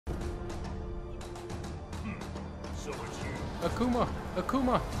Akuma,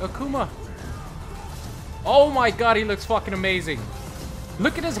 Akuma, Akuma. Oh my god, he looks fucking amazing.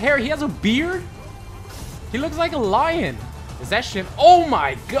 Look at his hair. He has a beard. He looks like a lion. Is that shit? Oh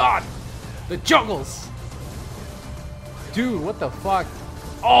my god. The juggles. Dude, what the fuck?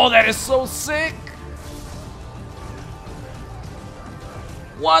 Oh, that is so sick.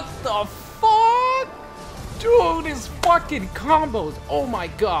 What the fuck? Dude, his fucking combos. Oh my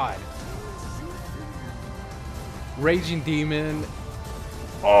god. Raging Demon.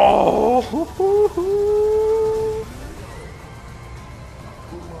 Oh.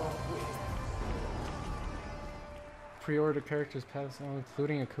 Pre-order characters pass,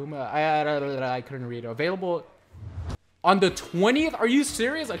 including Akuma. I couldn't read it. Available on the 20th? Are you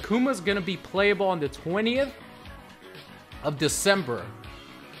serious? Akuma's gonna be playable on the 20th of December.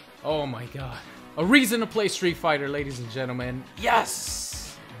 Oh my god. A reason to play Street Fighter, ladies and gentlemen.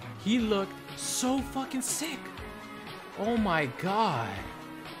 Yes! He looked so fucking sick. Oh my god.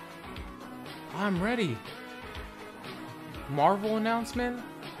 I'm ready. Marvel announcement?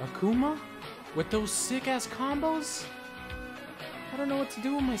 Akuma? With those sick ass combos? I don't know what to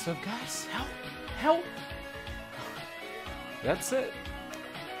do with myself, guys. Help! Help! That's it.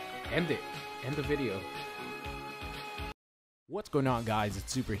 End it. End the video. What's going on, guys?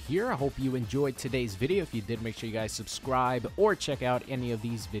 It's Super here. I hope you enjoyed today's video. If you did, make sure you guys subscribe or check out any of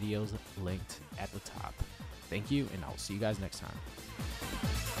these videos linked at the top. Thank you, and I'll see you guys next time.